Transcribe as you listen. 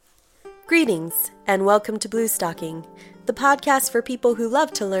Greetings, and welcome to Blue Stocking, the podcast for people who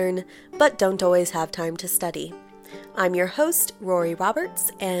love to learn, but don't always have time to study. I'm your host, Rory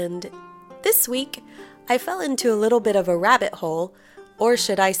Roberts, and this week, I fell into a little bit of a rabbit hole, or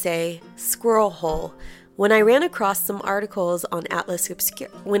should I say, squirrel hole, when I ran across an article on Atlas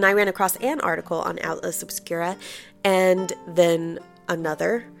Obscura, and then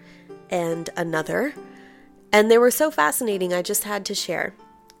another, and they were so fascinating I just had to share.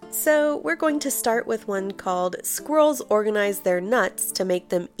 So we're going to start with one called Squirrels Organize Their Nuts to Make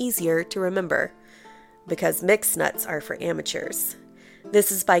Them Easier to Remember, because mixed nuts are for amateurs.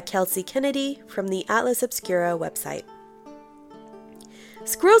 This is by Kelsey Kennedy from the Atlas Obscura website.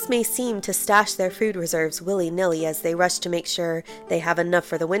 Squirrels may seem to stash their food reserves willy-nilly as they rush to make sure they have enough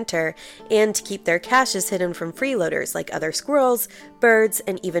for the winter and to keep their caches hidden from freeloaders like other squirrels, birds,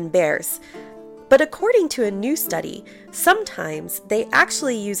 and even bears. But according to a new study, sometimes they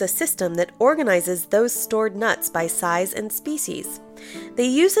actually use a system that organizes those stored nuts by size and species. They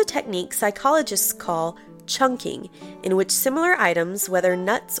use a technique psychologists call chunking, in which similar items, whether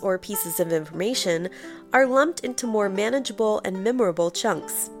nuts or pieces of information, are lumped into more manageable and memorable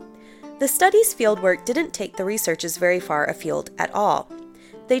chunks. The study's fieldwork didn't take the researchers very far afield at all.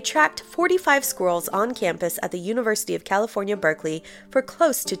 They tracked 45 squirrels on campus at the University of California, Berkeley for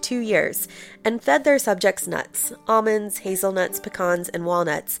close to 2 years and fed their subjects nuts, almonds, hazelnuts, pecans, and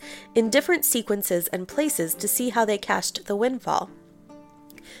walnuts in different sequences and places to see how they cached the windfall.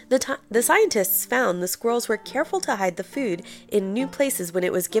 The scientists found the squirrels were careful to hide the food in new places when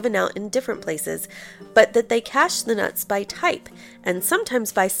it was given out in different places, but that they cached the nuts by type and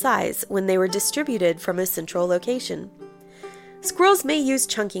sometimes by size when they were distributed from a central location. Squirrels may use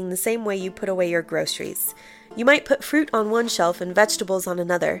chunking the same way you put away your groceries. You might put fruit on one shelf and vegetables on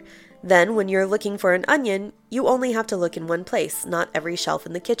another. Then, when you're looking for an onion, you only have to look in one place, not every shelf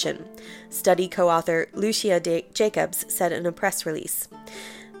in the kitchen, study co-author Lucia Jacobs said in a press release.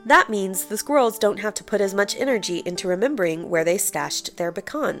 That means the squirrels don't have to put as much energy into remembering where they stashed their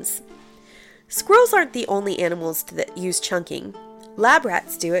pecans. Squirrels aren't the only animals that use chunking. Lab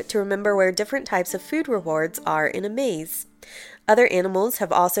rats do it to remember where different types of food rewards are in a maze. Other animals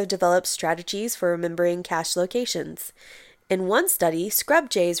have also developed strategies for remembering cache locations. In one study, scrub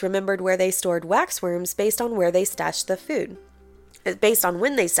jays remembered where they stored waxworms based on when they stashed the food.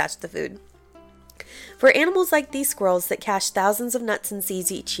 For animals like these squirrels that cache thousands of nuts and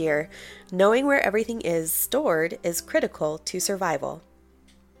seeds each year, knowing where everything is stored is critical to survival.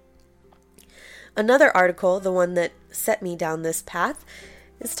 Another article, the one that set me down this path,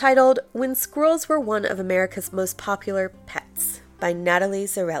 is titled When Squirrels Were One of America's Most Popular Pets by Natalie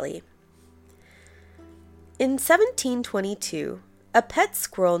Zarelli. In 1722, a pet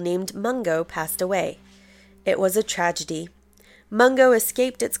squirrel named Mungo passed away. It was a tragedy. Mungo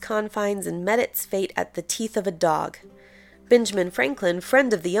escaped its confines and met its fate at the teeth of a dog. Benjamin Franklin,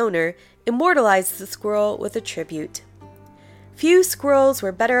 friend of the owner, immortalized the squirrel with a tribute. Few squirrels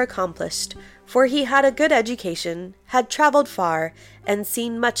were better accomplished, for he had a good education, had traveled far, and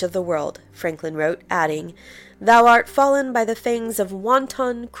seen much of the world, Franklin wrote, adding, "Thou art fallen by the fangs of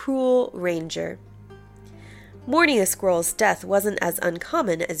wanton, cruel ranger." Mourning a squirrel's death wasn't as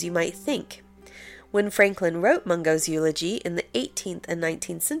uncommon as you might think. When Franklin wrote Mungo's eulogy in the 18th and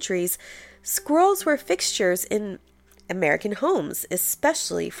 19th centuries, squirrels were fixtures in American homes,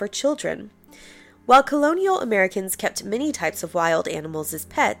 especially for children. While colonial Americans kept many types of wild animals as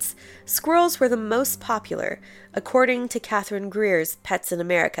pets, squirrels were the most popular, according to Catherine Greer's Pets in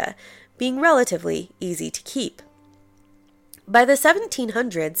America, being relatively easy to keep. By the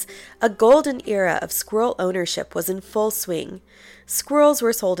 1700s, a golden era of squirrel ownership was in full swing. Squirrels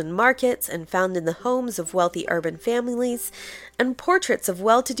were sold in markets and found in the homes of wealthy urban families, and portraits of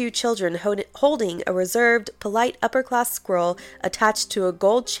well-to-do children holding a reserved, polite upper-class squirrel attached to a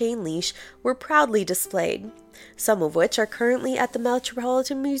gold chain leash were proudly displayed, some of which are currently at the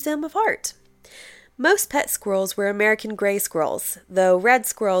Metropolitan Museum of Art. Most pet squirrels were American gray squirrels, though red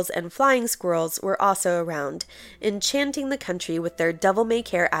squirrels and flying squirrels were also around, enchanting the country with their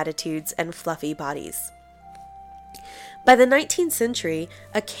devil-may-care attitudes and fluffy bodies. By the 19th century,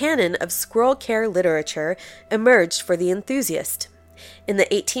 a canon of squirrel care literature emerged for the enthusiast. In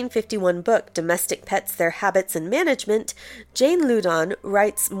the 1851 book Domestic Pets, Their Habits and Management, Jane Loudon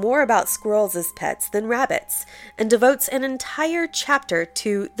writes more about squirrels as pets than rabbits, and devotes an entire chapter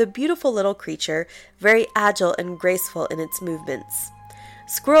to the beautiful little creature, very agile and graceful in its movements.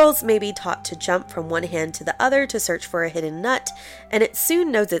 Squirrels may be taught to jump from one hand to the other to search for a hidden nut, and it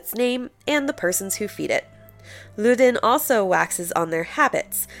soon knows its name and the persons who feed it. Loudon also waxes on their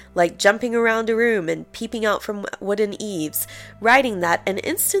habits, like jumping around a room and peeping out from wooden eaves, writing that an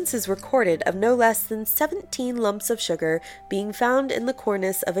instance is recorded of no less than 17 lumps of sugar being found in the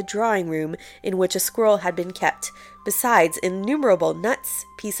cornice of a drawing room in which a squirrel had been kept, besides innumerable nuts,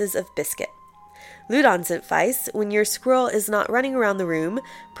 pieces of biscuit. Loudon's advice: when your squirrel is not running around the room,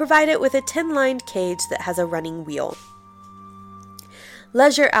 provide it with a tin-lined cage that has a running wheel.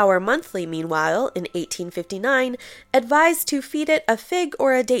 Leisure Hour Monthly, meanwhile, in 1859, advised to feed it a fig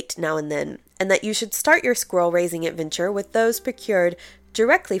or a date now and then, and that you should start your squirrel-raising adventure with those procured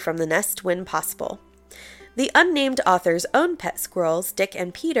directly from the nest when possible. The unnamed author's own pet squirrels, Dick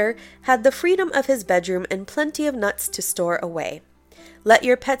and Peter, had the freedom of his bedroom and plenty of nuts to store away. "Let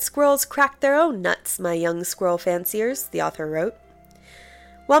your pet squirrels crack their own nuts, my young squirrel fanciers," the author wrote.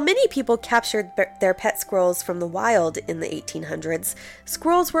 While many people captured their pet squirrels from the wild in the 1800s,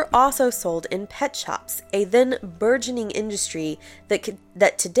 squirrels were also sold in pet shops, a then burgeoning industry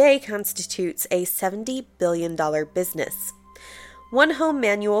that today constitutes a $70 billion business. One home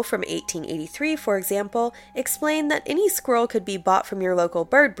manual from 1883, for example, explained that any squirrel could be bought from your local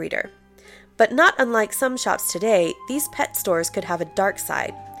bird breeder. But not unlike some shops today, these pet stores could have a dark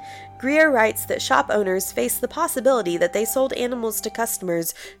side. Greer writes that shop owners faced the possibility that they sold animals to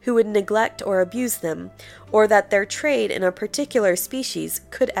customers who would neglect or abuse them, or that their trade in a particular species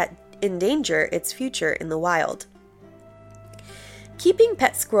could endanger its future in the wild. Keeping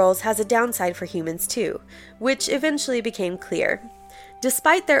pet squirrels has a downside for humans too, which eventually became clear.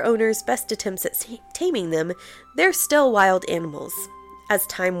 Despite their owners' best attempts at taming them, they're still wild animals. As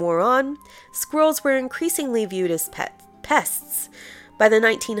time wore on, squirrels were increasingly viewed as pests. By the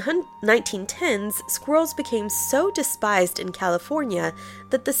 1910s, squirrels became so despised in California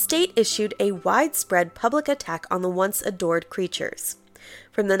that the state issued a widespread public attack on the once adored creatures.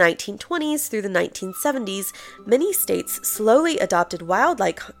 From the 1920s through the 1970s, many states slowly adopted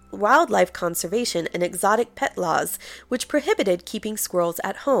wildlife conservation and exotic pet laws, which prohibited keeping squirrels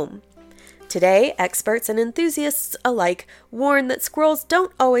at home. Today, experts and enthusiasts alike warn that squirrels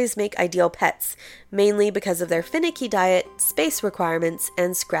don't always make ideal pets, mainly because of their finicky diet, space requirements,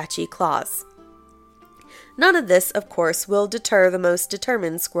 and scratchy claws. None of this, of course, will deter the most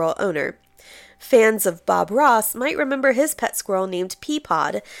determined squirrel owner. Fans of Bob Ross might remember his pet squirrel named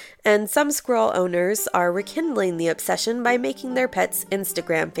Peapod, and some squirrel owners are rekindling the obsession by making their pets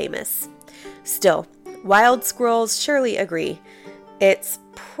Instagram famous. Still, wild squirrels surely agree. It's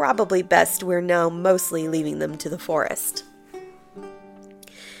probably best we're now mostly leaving them to the forest.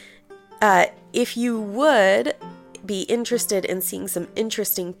 If you would be interested in seeing some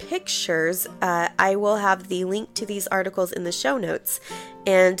interesting pictures, I will have the link to these articles in the show notes.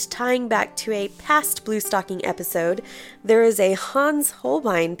 And tying back to a past Blue Stocking episode, there is a Hans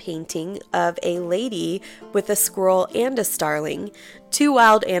Holbein painting of a lady with a squirrel and a starling, two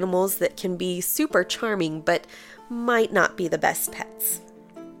wild animals that can be super charming but might not be the best pets.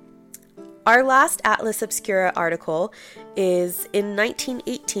 Our last Atlas Obscura article is in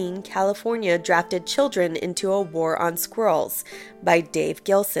 1918, California drafted children into a war on squirrels by Dave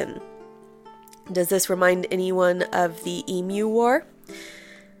Gilson. Does this remind anyone of the Emu War?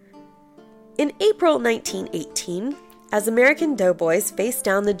 In April 1918, as American doughboys faced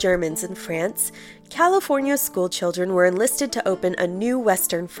down the Germans in France, California schoolchildren were enlisted to open a new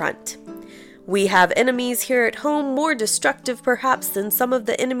Western front. "We have enemies here at home more destructive perhaps than some of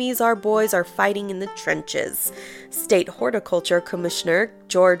the enemies our boys are fighting in the trenches," State Horticulture Commissioner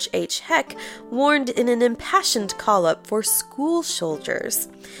George H. Heck warned in an impassioned call-up for school soldiers.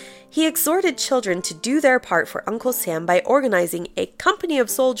 He exhorted children to do their part for Uncle Sam by organizing a company of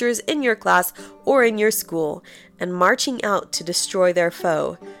soldiers in your class or in your school and marching out to destroy their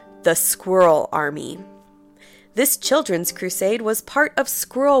foe, the Squirrel Army. This children's crusade was part of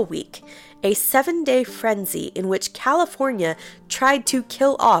Squirrel Week, a 7-day frenzy in which California tried to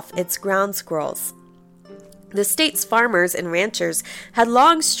kill off its ground squirrels. The state's farmers and ranchers had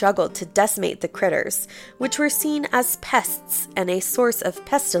long struggled to decimate the critters, which were seen as pests and a source of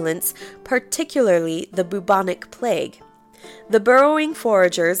pestilence, particularly the bubonic plague. The burrowing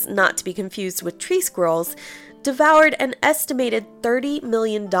foragers, not to be confused with tree squirrels, devoured an estimated $30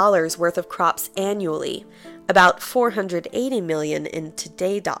 million worth of crops annually, about $480 million in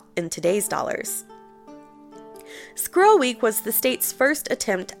today's dollars. Squirrel Week was the state's first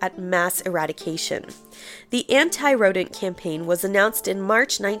attempt at mass eradication. The anti-rodent campaign was announced in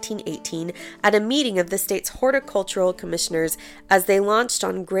March 1918 at a meeting of the state's horticultural commissioners as they launched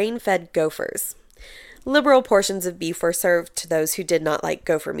on grain-fed gophers. Liberal portions of beef were served to those who did not like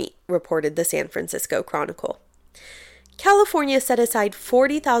gopher meat, reported the San Francisco Chronicle. California set aside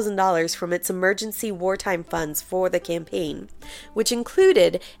 $40,000 from its emergency wartime funds for the campaign, which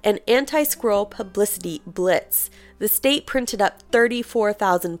included an anti-squirrel publicity blitz. The state printed up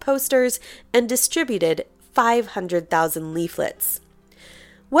 34,000 posters and distributed 500,000 leaflets.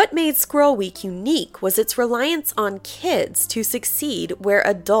 What made Squirrel Week unique was its reliance on kids to succeed where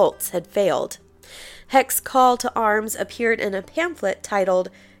adults had failed. Heck's call to arms appeared in a pamphlet titled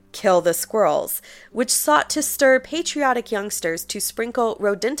 "Kill the Squirrels," which sought to stir patriotic youngsters to sprinkle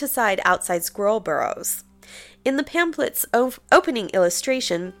rodenticide outside squirrel burrows. In the pamphlet's opening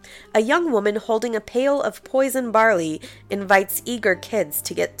illustration, a young woman holding a pail of poison barley invites eager kids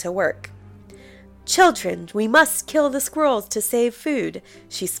to get to work. "Children, we must kill the squirrels to save food,"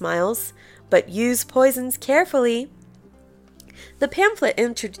 she smiles, "but use poisons carefully." The pamphlet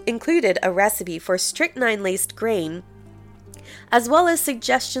included a recipe for strychnine-laced grain, as well as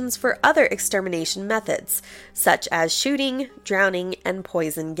suggestions for other extermination methods, such as shooting, drowning, and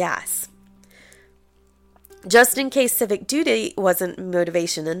poison gas. Just in case civic duty wasn't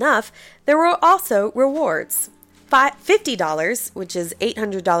motivation enough, there were also rewards. $50, which is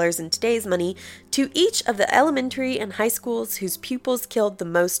 $800 in today's money, to each of the elementary and high schools whose pupils killed the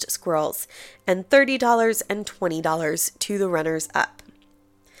most squirrels, and $30 and $20 to the runners-up.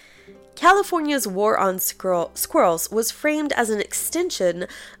 California's war on squirrels was framed as an extension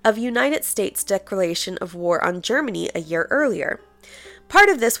of United States' declaration of war on Germany a year earlier. Part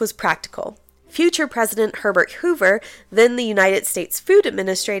of this was practical. Future President Herbert Hoover, then the United States Food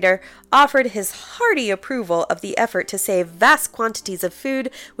Administrator, offered his hearty approval of the effort to save vast quantities of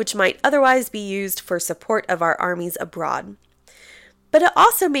food which might otherwise be used for support of our armies abroad. But it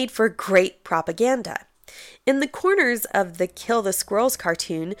also made for great propaganda. In the corners of the Kill the Squirrels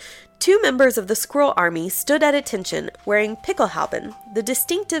cartoon, 2 members of the Squirrel Army stood at attention wearing Pickelhauben, the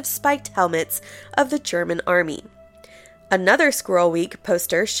distinctive spiked helmets of the German army. Another Squirrel Week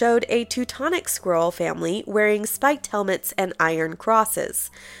poster showed a Teutonic squirrel family wearing spiked helmets and iron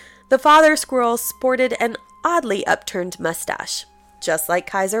crosses. The father squirrel sported an oddly upturned mustache, just like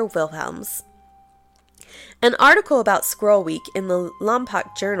Kaiser Wilhelm's. An article about Squirrel Week in the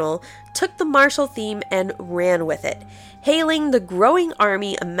Lompoc Journal took the martial theme and ran with it, hailing the growing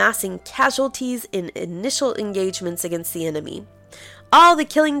army amassing casualties in initial engagements against the enemy. "All the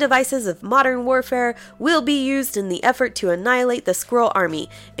killing devices of modern warfare will be used in the effort to annihilate the squirrel army,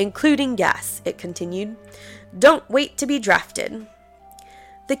 including gas," it continued. "Don't wait to be drafted."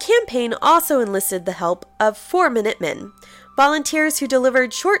 The campaign also enlisted the help of 4-Minute Men, volunteers who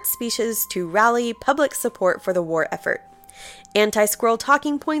delivered short speeches to rally public support for the war effort. Anti-squirrel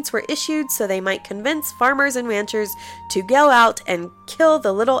talking points were issued so they might convince farmers and ranchers to go out and kill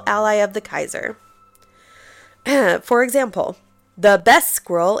the little ally of the Kaiser. For example, "The best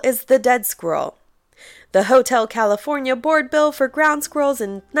squirrel is the dead squirrel." The Hotel California board bill for ground squirrels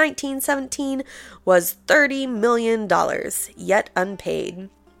in 1917 was $30 million, yet unpaid.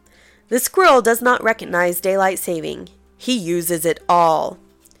 "The squirrel does not recognize daylight saving. He uses it all.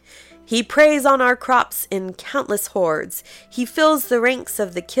 He preys on our crops in countless hordes. He fills the ranks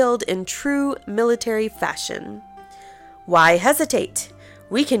of the killed in true military fashion. Why hesitate?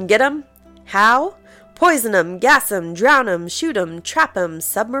 We can get 'em. How? Poison 'em, gas 'em, drown 'em, shoot 'em, trap 'em,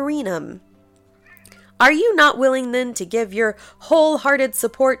 submarine 'em. Are you not willing then to give your wholehearted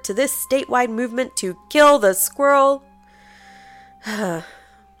support to this statewide movement to kill the squirrel?"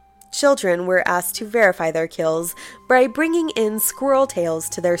 Children were asked to verify their kills by bringing in squirrel tails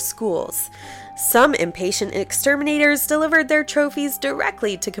to their schools. Some impatient exterminators delivered their trophies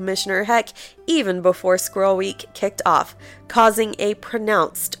directly to Commissioner Heck even before Squirrel Week kicked off, causing a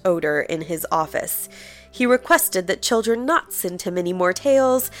pronounced odor in his office. He requested that children not send him any more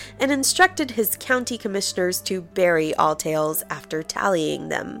tails and instructed his county commissioners to bury all tails after tallying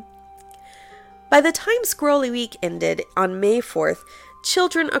them. By the time Squirrel Week ended on May 4th,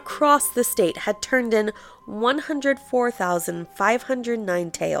 children across the state had turned in 104,509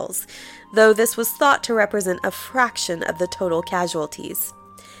 tails, though this was thought to represent a fraction of the total casualties.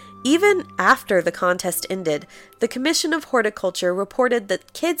 Even after the contest ended, the Commission of Horticulture reported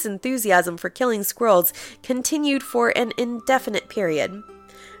that kids' enthusiasm for killing squirrels continued for an indefinite period.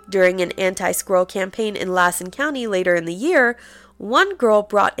 During an anti-squirrel campaign in Lassen County later in the year, one girl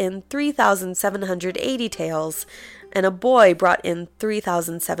brought in 3,780 tails, and a boy brought in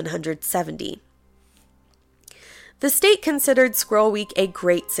 3,770. The state considered Squirrel Week a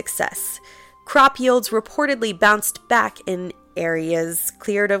great success. Crop yields reportedly bounced back in areas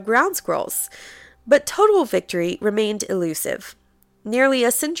cleared of ground squirrels, but total victory remained elusive. Nearly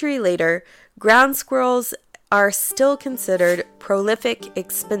a century later, ground squirrels are still considered prolific,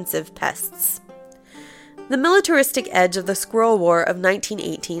 expensive pests. The militaristic edge of the Squirrel War of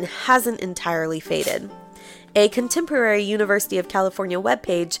 1918 hasn't entirely faded. A contemporary University of California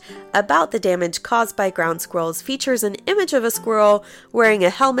webpage about the damage caused by ground squirrels features an image of a squirrel wearing a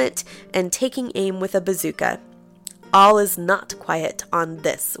helmet and taking aim with a bazooka. All is not quiet on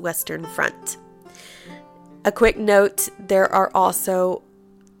this Western Front. A quick note, there are also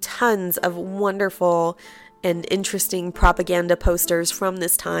tons of wonderful and interesting propaganda posters from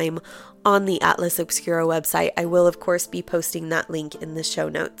this time on the Atlas Obscura website. I will, of course, be posting that link in the show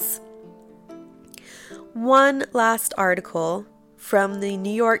notes. One last article from the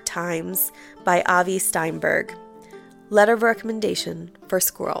New York Times by Avi Steinberg. Letter of recommendation for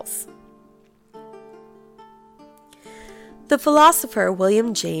squirrels. The philosopher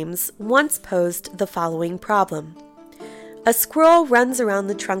William James once posed the following problem. A squirrel runs around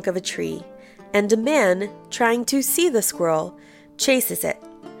the trunk of a tree, and a man, trying to see the squirrel, chases it.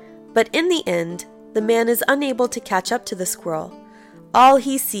 But in the end, the man is unable to catch up to the squirrel. All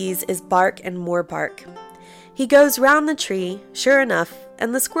he sees is bark and more bark. He goes round the tree, sure enough,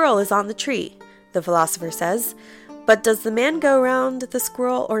 and the squirrel is on the tree, the philosopher says. But does the man go round the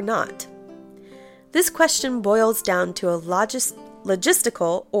squirrel or not? This question boils down to a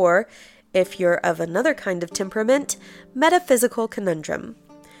logistical, or, if you're of another kind of temperament, metaphysical conundrum.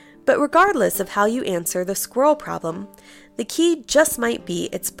 But regardless of how you answer the squirrel problem, the key just might be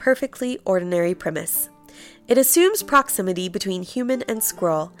its perfectly ordinary premise. It assumes proximity between human and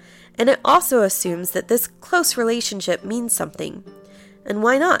squirrel, and it also assumes that this close relationship means something. And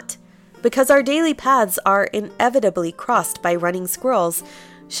why not? Because our daily paths are inevitably crossed by running squirrels,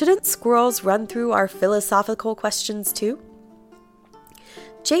 shouldn't squirrels run through our philosophical questions too?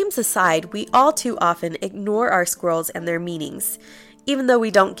 James aside, we all too often ignore our squirrels and their meanings. Even though we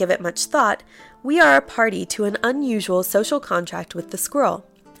don't give it much thought, we are a party to an unusual social contract with the squirrel.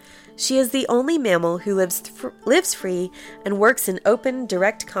 She is the only mammal who lives free and works in open,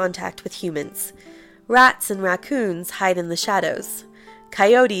 direct contact with humans. Rats and raccoons hide in the shadows.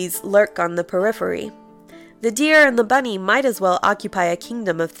 Coyotes lurk on the periphery. The deer and the bunny might as well occupy a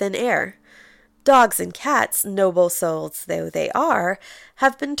kingdom of thin air. Dogs and cats, noble souls though they are,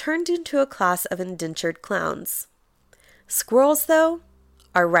 have been turned into a class of indentured clowns. Squirrels, though,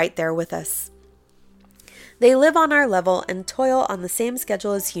 are right there with us. They live on our level and toil on the same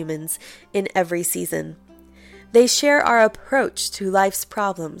schedule as humans in every season. They share our approach to life's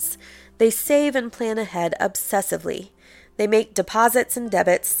problems. They save and plan ahead obsessively. They make deposits and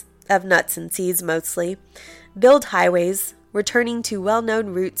debits, of nuts and seeds mostly, build highways, returning to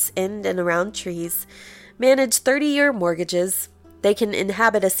well-known routes in and around trees, manage 30-year mortgages. They can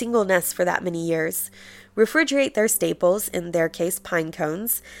inhabit a single nest for that many years, refrigerate their staples, in their case pine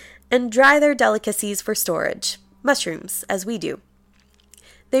cones, and dry their delicacies for storage, mushrooms, as we do.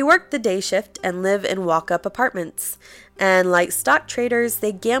 They work the day shift and live in walk-up apartments, and like stock traders,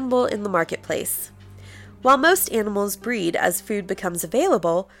 they gamble in the marketplace. While most animals breed as food becomes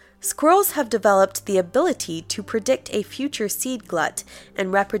available, squirrels have developed the ability to predict a future seed glut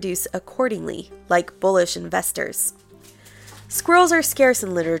and reproduce accordingly, like bullish investors. Squirrels are scarce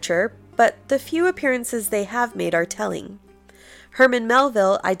in literature, but the few appearances they have made are telling. Herman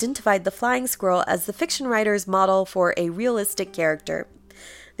Melville identified the flying squirrel as the fiction writer's model for a realistic character.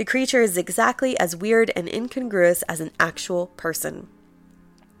 The creature is exactly as weird and incongruous as an actual person.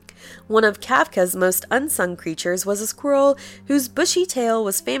 One of Kafka's most unsung creatures was a squirrel whose bushy tail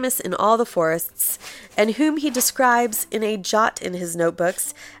was famous in all the forests, and whom he describes in a jot in his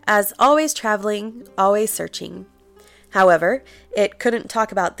notebooks as always traveling, always searching. However, it couldn't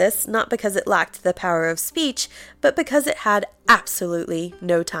talk about this not because it lacked the power of speech, but because it had absolutely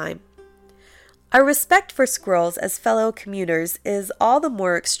no time. Our respect for squirrels as fellow commuters is all the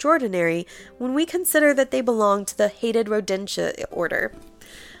more extraordinary when we consider that they belong to the hated Rodentia order.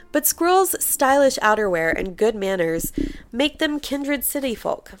 But squirrels' stylish outerwear and good manners make them kindred city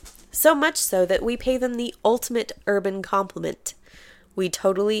folk, so much so that we pay them the ultimate urban compliment. We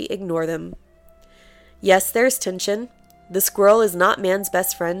totally ignore them. Yes, there's tension. The squirrel is not man's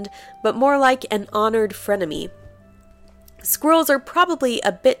best friend, but more like an honored frenemy. Squirrels are probably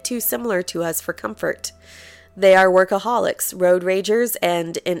a bit too similar to us for comfort. They are workaholics, road ragers,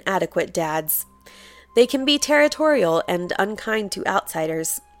 and inadequate dads. They can be territorial and unkind to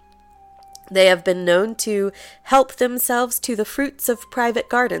outsiders. They have been known to help themselves to the fruits of private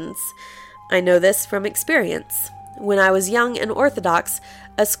gardens. I know this from experience. When I was young and orthodox,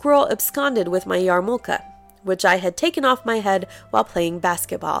 a squirrel absconded with my yarmulke, which I had taken off my head while playing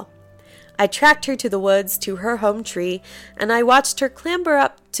basketball. I tracked her to the woods, to her home tree, and I watched her clamber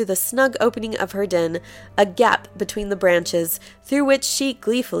up to the snug opening of her den, a gap between the branches, through which she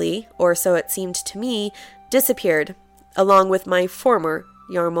gleefully, or so it seemed to me, disappeared, along with my former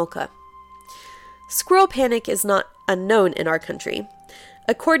Yarmulke. Squirrel panic is not unknown in our country.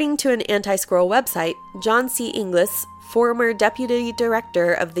 According to an anti-squirrel website, John C. Inglis, former deputy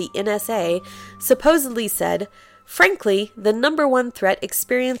director of the NSA, supposedly said, "Frankly, the number one threat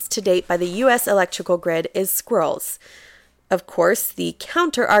experienced to date by the U.S. electrical grid is squirrels." Of course, the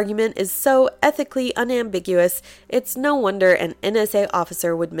counter-argument is so ethically unambiguous, it's no wonder an NSA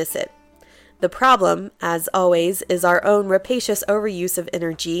officer would miss it. The problem, as always, is our own rapacious overuse of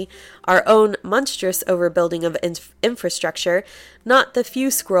energy, our own monstrous overbuilding of infrastructure, not the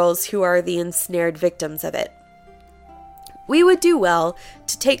few squirrels who are the ensnared victims of it. We would do well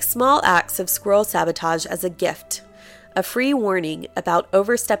to take small acts of squirrel sabotage as a gift, a free warning about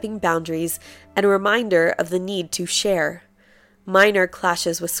overstepping boundaries and a reminder of the need to share. Minor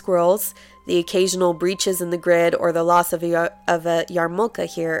clashes with squirrels, the occasional breaches in the grid or the loss of a Yarmulke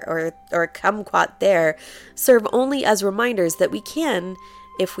here or a kumquat there serve only as reminders that we can,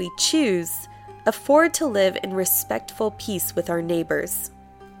 if we choose, afford to live in respectful peace with our neighbors.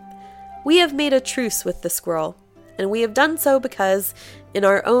 We have made a truce with the squirrel, and we have done so because, in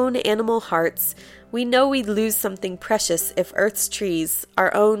our own animal hearts, we know we'd lose something precious if Earth's trees,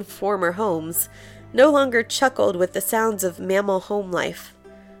 our own former homes, no longer chuckled with the sounds of mammal home life.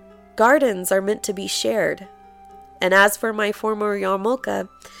 Gardens are meant to be shared. And as for my former Yarmulke,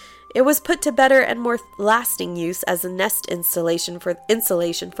 it was put to better and more lasting use as a nest insulation for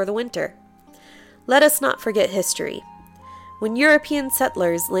the winter. Let us not forget history. When European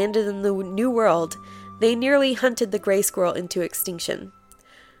settlers landed in the New World, they nearly hunted the gray squirrel into extinction.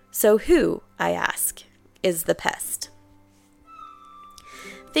 So who, I ask, is the pest?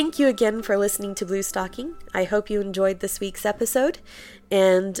 Thank you again for listening to Blue Stocking. I hope you enjoyed this week's episode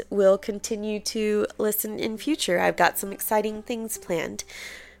and will continue to listen in future. I've got some exciting things planned.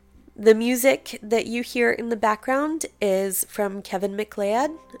 The music that you hear in the background is from Kevin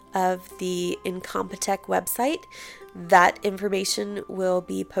MacLeod of the Incompetech website. That information will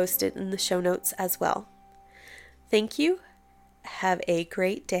be posted in the show notes as well. Thank you. Have a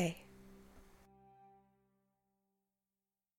great day.